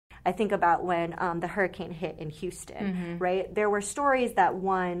I think about when the hurricane hit in Houston, right? There were stories that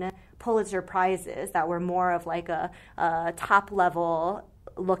won Pulitzer Prizes that were more of like a top level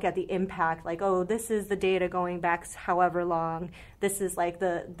look at the impact, like, oh, this is the data going back however long. This is like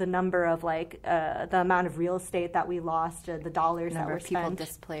the number of like the amount of real estate that we lost, the dollars that were spent. Number of people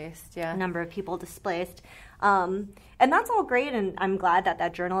displaced, yeah. Number of people displaced. And that's all great, and I'm glad that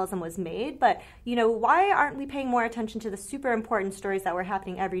that journalism was made. But, you know, why aren't we paying more attention to the super important stories that were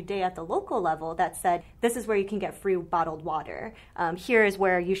happening every day at the local level that said, this is where you can get free bottled water. Here is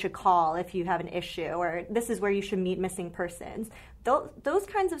where you should call if you have an issue, or this is where you should meet missing persons. Those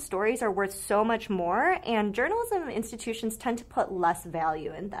kinds of stories are worth so much more, and journalism institutions tend to put less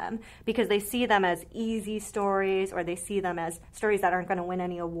value in them because they see them as easy stories, or they see them as stories that aren't going to win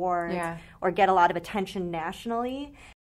any awards or get a lot of attention nationally.